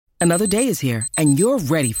Another day is here, and you're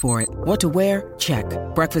ready for it. What to wear? Check.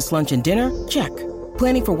 Breakfast, lunch, and dinner? Check.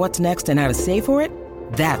 Planning for what's next and how to save for it?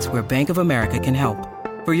 That's where Bank of America can help.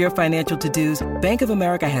 For your financial to-dos, Bank of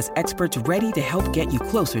America has experts ready to help get you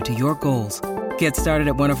closer to your goals. Get started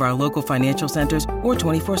at one of our local financial centers or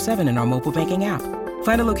 24/7 in our mobile banking app.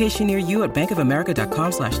 Find a location near you at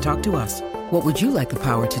bankofamerica.com/talktous. What would you like the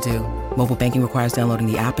power to do? Mobile banking requires downloading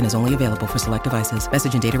the app and is only available for select devices.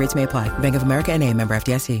 Message and data rates may apply. Bank of America N.A., member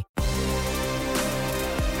FDIC.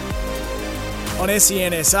 On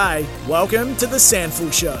SENSA, welcome to the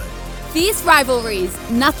Sandful Show. Fierce rivalries.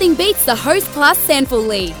 Nothing beats the Host Plus Sandful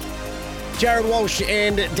League. Jared Walsh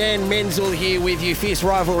and Dan Menzel here with you. Fierce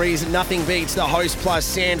rivalries, nothing beats the Host Plus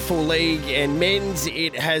Sandful League. And Menz,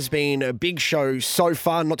 it has been a big show so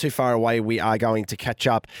far. Not too far away, we are going to catch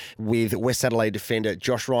up with West Adelaide defender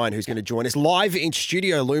Josh Ryan, who's going to join us live in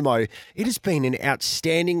Studio Lumo. It has been an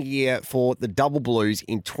outstanding year for the Double Blues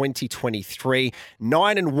in 2023.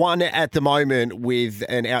 9-1 at the moment with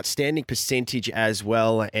an outstanding percentage as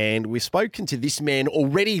well. And we've spoken to this man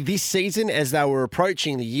already this season as they were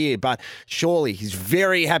approaching the year, but surely he's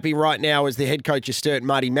very happy right now as the head coach of Sturt,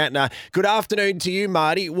 MARTY MATTNER. Good afternoon to you,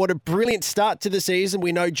 Marty. What a brilliant start to the season.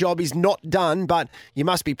 We know job is not done, but you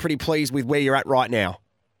must be pretty pleased with where you're at right now.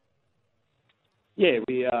 Yeah,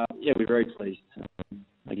 we're very pleased.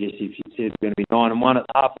 I guess if you said we're going to be 9-1 at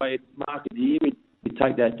the halfway mark of the year, we'd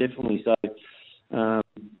take that definitely. So,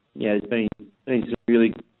 there's been some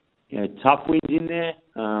really tough wins in there.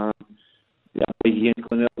 Against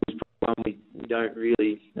Glenelg was probably one we don't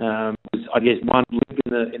really. I guess one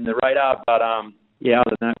blip in the radar, but other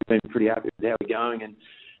than that, we've been pretty happy with how we're going, and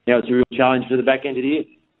it's a real challenge for the back end of the year.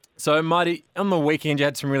 So, Marty, on the weekend you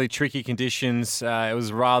had some really tricky conditions. It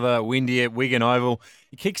was rather windy at Wigan Oval.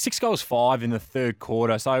 You kicked 6 goals 5 in the third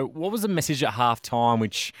quarter. So, what was the message at half time,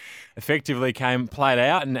 which effectively played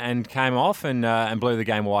out and came off and blew the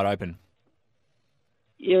game wide open?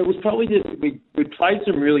 Yeah, it was probably just we played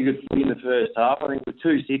some really good footy in the first half. I think we're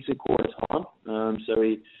 2-6 at quarter time. So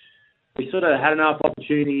we sort of had enough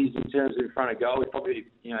opportunities in terms of in front of goal. We probably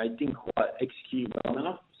didn't quite execute well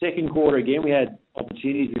enough. Second quarter again, we had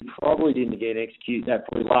opportunities. We probably didn't get execute that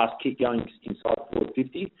probably last kick going inside forward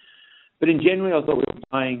 50. But in general, I thought we were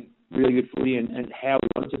playing really good footy and how we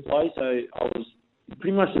wanted to play. So I was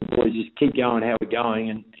pretty much the boys just keep going how we're going,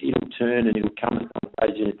 and it'll turn and it'll come at some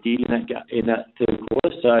stage, and it did in that third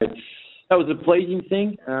quarter. So that was a pleasing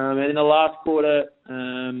thing. And in the last quarter, we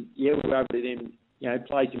were able to then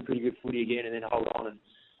play some pretty good footy again, and then hold on.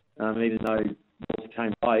 And even though it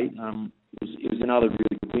came late, it was another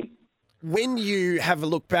really good win. When you have a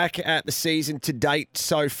look back at the season to date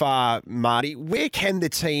so far, Marty, where can the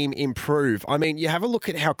team improve? I mean, you have a look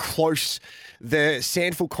at how close the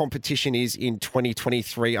Sandful competition is in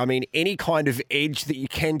 2023. I mean, any kind of edge that you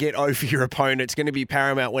can get over your opponent is going to be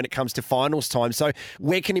paramount when it comes to finals time. So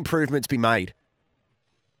where can improvements be made?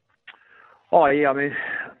 Oh, yeah, I mean,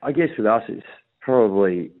 I guess with us, it's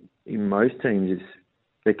probably, in most teams, it's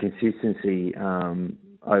the consistency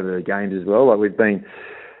over the games as well. Like, we've been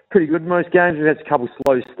pretty good in most games. We've had a couple of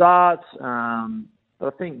slow starts. But I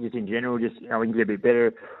think just in general, we can get a bit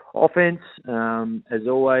better offense, as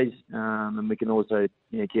always. And we can also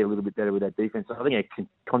get a little bit better with that defense. So I think our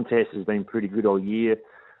contest has been pretty good all year,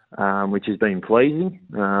 which has been pleasing.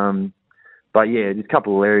 But yeah, there's a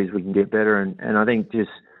couple of areas we can get better. And I think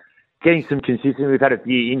just getting some consistency. We've had a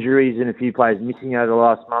few injuries and a few players missing over the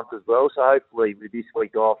last month as well. So hopefully with this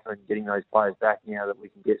week off and getting those players back now, that we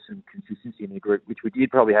can get some consistency in the group, which we did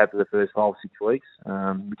probably have for the first 5 or 6 weeks,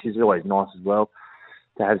 which is always nice as well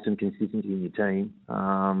to have some consistency in your team.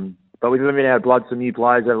 But we've been able to blood some new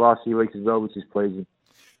players over the last few weeks as well, which is pleasing.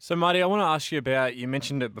 So, Marty, I want to ask you about, you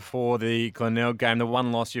mentioned it before, the Glenelg game, the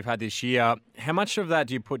one loss you've had this year. How much of that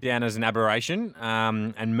do you put down as an aberration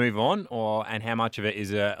and move on, and how much of it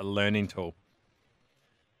is a learning tool?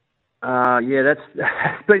 That's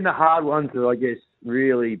been the hard one to,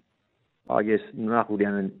 really knuckle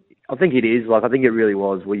down. And I think it is. I think it really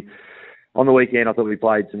was. On the weekend, I thought we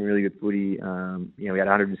played some really good footy. We had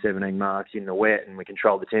 117 marks in the wet, and we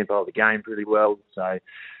controlled the tempo of the game pretty well. So,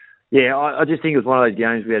 yeah, I just think it was one of those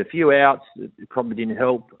games. We had a few outs. It probably didn't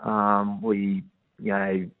help. Some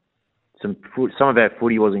of our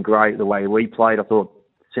footy wasn't great the way we played. I thought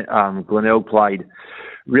Glenelg played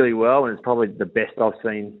really well, and it's probably the best I've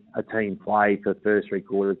seen a team play for the first 3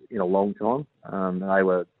 quarters in a long time. They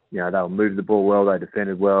were moving the ball well. They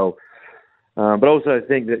defended well. But I also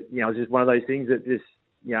think that, it's just one of those things that it's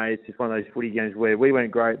just one of those footy games where we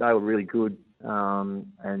weren't great. They were really good.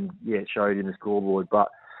 It showed in the scoreboard. But,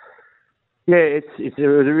 Yeah, it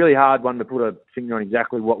was a really hard one to put a finger on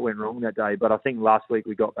exactly what went wrong that day. But I think last week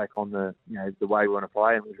we got back on the way we want to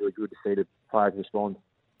play, and it was really good to see the players respond.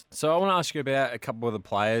 So I want to ask you about a couple of the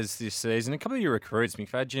players this season, a couple of your recruits,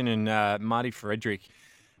 McFadden and Marty Frederick,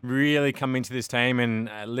 really come into this team and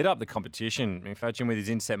lit up the competition. McFadden with his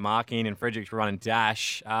inset marking and Frederick's run and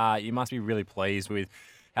dash. You must be really pleased with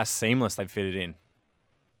how seamless they've fitted in.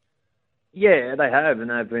 Yeah, they have, and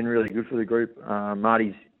they've been really good for the group.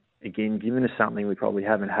 Marty's, again, given us something we probably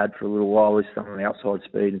haven't had for a little while, is some outside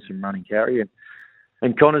speed and some running carry.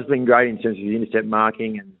 And Connor's been great in terms of his intercept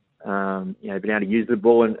marking and been able to use the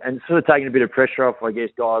ball and sort of taking a bit of pressure off, I guess,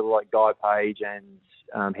 guys like Guy Page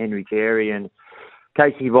and Henry Carey and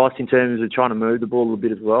Casey Voss in terms of trying to move the ball a little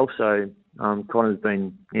bit as well. So Connor's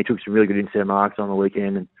took some really good intercept marks on the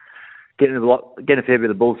weekend and getting a fair bit of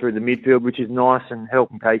the ball through the midfield, which is nice, and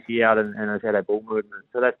helping Casey out and has had our ball movement.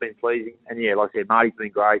 So that's been pleasing. And yeah, like I said, Marty's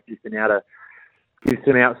been great. Just been able to give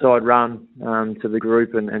some outside run to the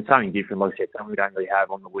group and something different, like I said, something we don't really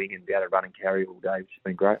have on the wing, and be able to run and carry all day, which has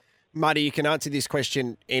been great. Marty, you can answer this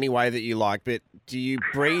question any way that you like, but do you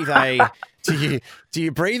breathe a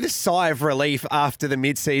sigh of relief after the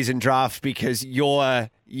mid-season draft because your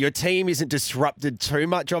team isn't disrupted too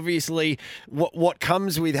much? Obviously, what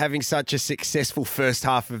comes with having such a successful first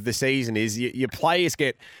half of the season is your players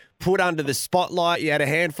get put under the spotlight. You had a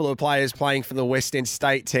handful of players playing for the West End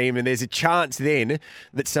State team, and there's a chance then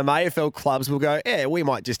that some AFL clubs will go, yeah, we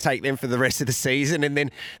might just take them for the rest of the season, and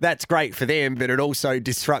then that's great for them, but it also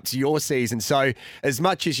disrupts your season. So as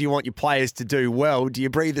much as you want your players to do well, do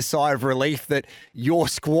you breathe a sigh of relief that your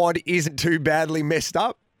squad isn't too badly messed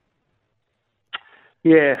up?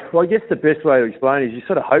 Yeah, well, I guess the best way to explain it is you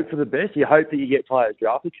sort of hope for the best. You hope that you get players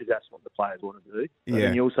drafted because that's what the players want to do. But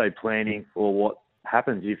then you're also planning for what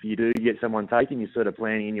happens if you do get someone taken. You're sort of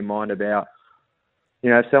planning in your mind about,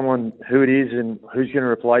 someone, who it is and who's going to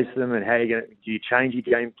replace them, and how you're going to, do you change your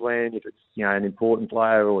game plan if it's, an important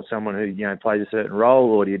player or someone who, plays a certain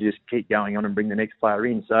role, or do you just keep going on and bring the next player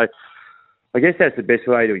in? So I guess that's the best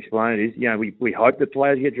way to explain it is, we hope that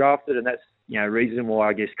players get drafted, and that's, reason why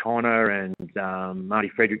I guess Connor and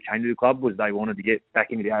Marty Frederick came to the club was they wanted to get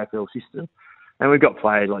back into the AFL system. And we've got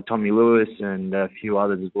players like Tommy Lewis and a few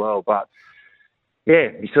others as well. But yeah,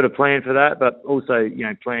 you sort of plan for that, but also,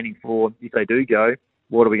 planning for if they do go,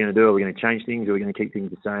 what are we going to do? Are we going to change things? Or are we going to keep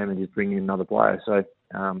things the same and just bring in another player? So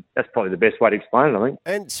that's probably the best way to explain it, I think.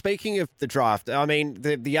 And speaking of the draft, I mean,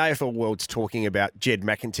 the AFL world's talking about Jed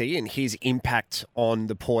McEntee and his impact on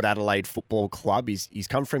the Port Adelaide Football Club. He's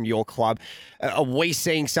come from your club. Are we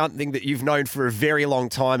seeing something that you've known for a very long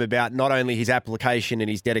time about not only his application and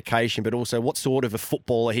his dedication, but also what sort of a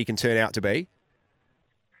footballer he can turn out to be?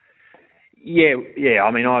 Yeah.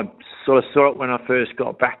 I mean, I sort of saw it when I first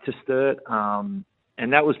got back to Sturt,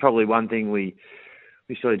 and that was probably one thing we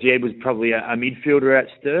sort of, Jed was probably a midfielder at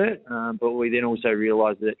Sturt, but we then also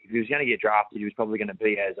realised that if he was going to get drafted, he was probably going to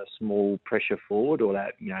be as a small pressure forward or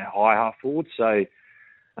that, high half forward. So,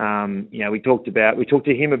 we talked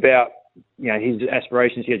to him about, his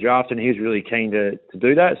aspirations to get drafted, and he was really keen to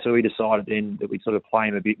do that. So we decided then that we'd sort of play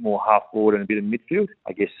him a bit more half forward and a bit of midfield,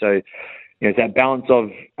 I guess. So, it's that balance of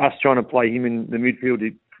us trying to play him in the midfield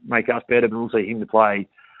to make us better, but also him to play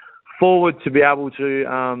forward to be able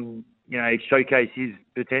to, showcase his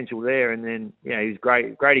potential there. And then, he was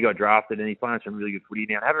great. Great he got drafted, and he's playing some really good footy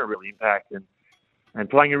now and having a real impact and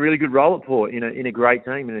playing a really good role at Port in a great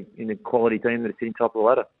team, in a quality team that's sitting top of the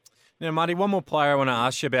ladder. Now, Marty, one more player I want to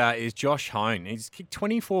ask you about is Josh Hone. He's kicked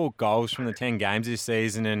 24 goals from the 10 games this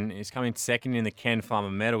season, and he's coming second in the Ken Farmer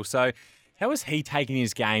medal. So how has he taken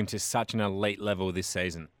his game to such an elite level this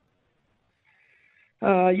season?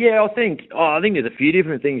 I think there's a few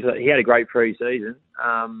different things. He had a great pre-season.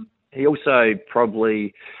 He also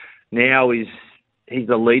probably now he's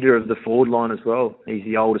the leader of the forward line as well. He's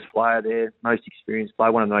the oldest player there, most experienced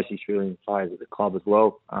player, one of the most experienced players at the club as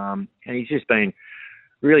well. And he's just been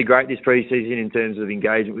really great this pre-season in terms of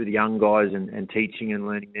engagement with the young guys and teaching and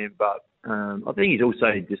learning them. But I think he's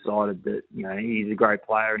also decided that, he's a great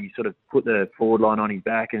player, and he's sort of put the forward line on his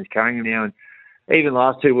back and is carrying him now. And even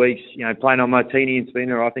last 2 weeks, playing on Martini and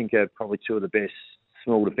Spinner, I think are probably two of the best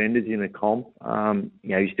small defenders in the comp.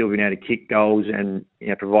 He's still been able to kick goals and,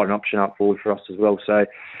 provide an option up forward for us as well. So,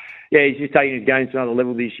 he's just taking his game to another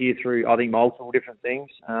level this year through, I think, multiple different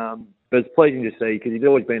things. But it's pleasing to see because he's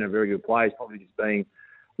always been a very good player. He's probably just been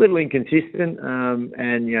a little inconsistent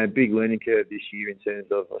and, big learning curve this year in terms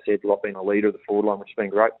of, I said, being a leader of the forward line, which has been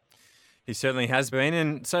great. He certainly has been.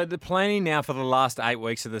 And so the planning now for the last 8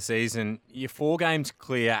 weeks of the season, you're 4 games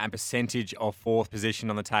clear and percentage of 4th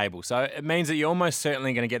position on the table. So it means that you're almost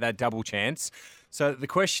certainly going to get that double chance. So the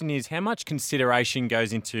question is, how much consideration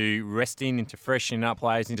goes into resting, into freshening up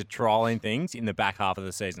players, into trialling things in the back half of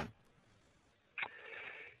the season?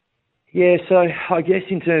 Yeah, so I guess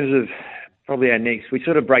in terms of probably our next, we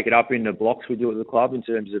sort of break it up into blocks we do at the club in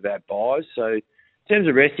terms of our buys. So in terms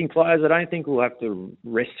of resting players, I don't think we'll have to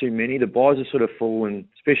rest too many. The buys are sort of full, and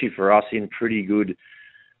especially for us, in pretty good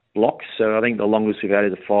blocks. So I think the longest we've had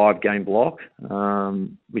is a 5-game block,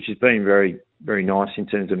 which has been very, very nice in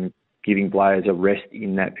terms of giving players a rest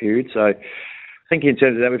in that period. So I think in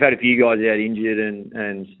terms of that, we've had a few guys out injured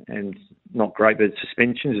and not great, but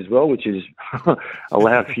suspensions as well, which has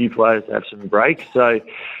allowed a few players to have some breaks. So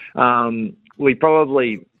we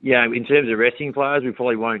probably, in terms of resting players, we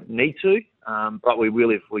probably won't need to, but we will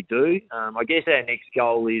if we do. I guess our next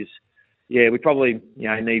goal is, we probably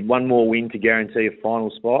need one more win to guarantee a final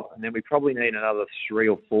spot, and then we probably need another 3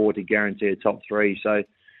 or 4 to guarantee a top 3. So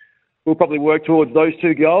we'll probably work towards those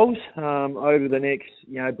 2 goals over the next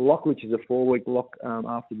block, which is a 4-week block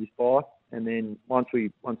after this bye. And then once we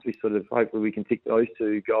sort of, hopefully we can tick those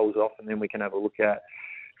 2 goals off, and then we can have a look at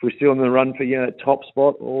if we're still in the run for top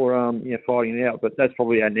spot or fighting it out. But that's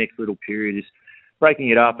probably our next little period, is breaking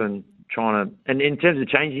it up and trying to. And in terms of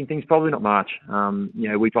changing things, probably not much.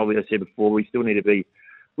 We probably, as I said before, we still need to be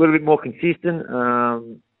a little bit more consistent.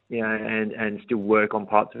 And still work on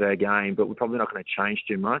parts of our game, but we're probably not going to change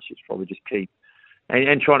too much. It's probably just keep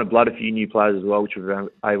and trying to blood a few new players as well, which we've been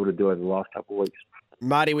able to do over the last couple of weeks.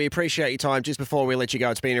 Marty, we appreciate your time. Just before we let you go,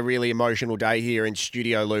 it's been a really emotional day here in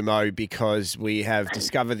Studio Lumo because we have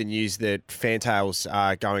discovered the news that fantails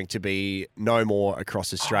are going to be no more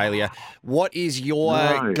across Australia. What is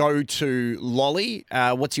your go-to lolly?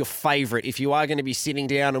 What's your favourite? If you are going to be sitting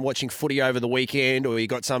down and watching footy over the weekend, or you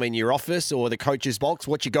got some in your office or the coach's box,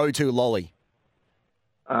 what's your go-to lolly?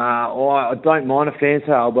 I don't mind a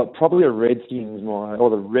fantail, but probably a Redskins, or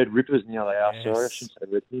the Red Rippers now they are. Yes. Sorry, I shouldn't say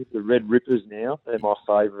Redskins. The Red Rippers now, they're my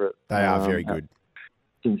favourite. They are very good.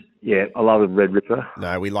 I love a Red Ripper.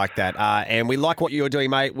 No, we like that. And we like what you're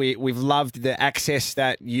doing, mate. We've loved the access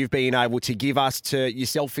that you've been able to give us to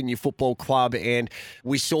yourself and your football club. And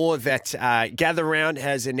we saw that Gather Round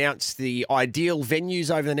has announced the ideal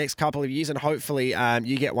venues over the next couple of years. And hopefully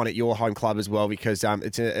you get one at your home club as well, because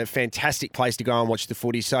it's a fantastic place to go and watch the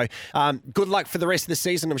footy. So good luck for the rest of the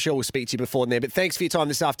season. I'm sure we'll speak to you before then. But thanks for your time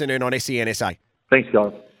this afternoon on SENSA. Thanks,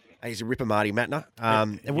 guys. He's a ripper, Marty MATTNER.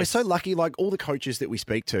 And we're so lucky, like all the coaches that we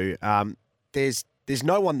speak to, there's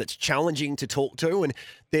no one that's challenging to talk to, and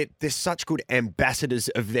they're such good ambassadors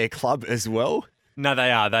of their club as well. No,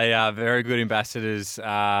 they are. They are very good ambassadors.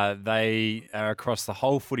 They are across the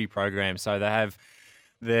whole footy program, so they have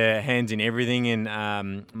their hands in everything,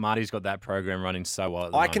 and Marty's got that program running so well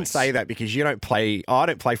at the moment. Can say that because I don't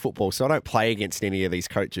play football, so I don't play against any of these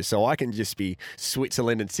coaches. So I can just be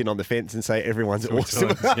Switzerland and sit on the fence and say everyone's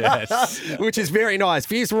awesome. Yes. Which is very nice.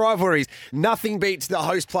 Fierce rivalries. Nothing beats the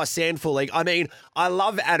Host Plus Sandful League. I mean, I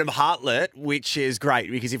love Adam Hartlett, which is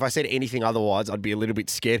great because if I said anything otherwise, I'd be a little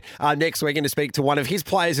bit scared. Next, we're going to speak to one of his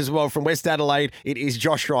players as well from West Adelaide. It is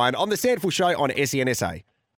Josh Ryan on the Sandful Show on SENSA.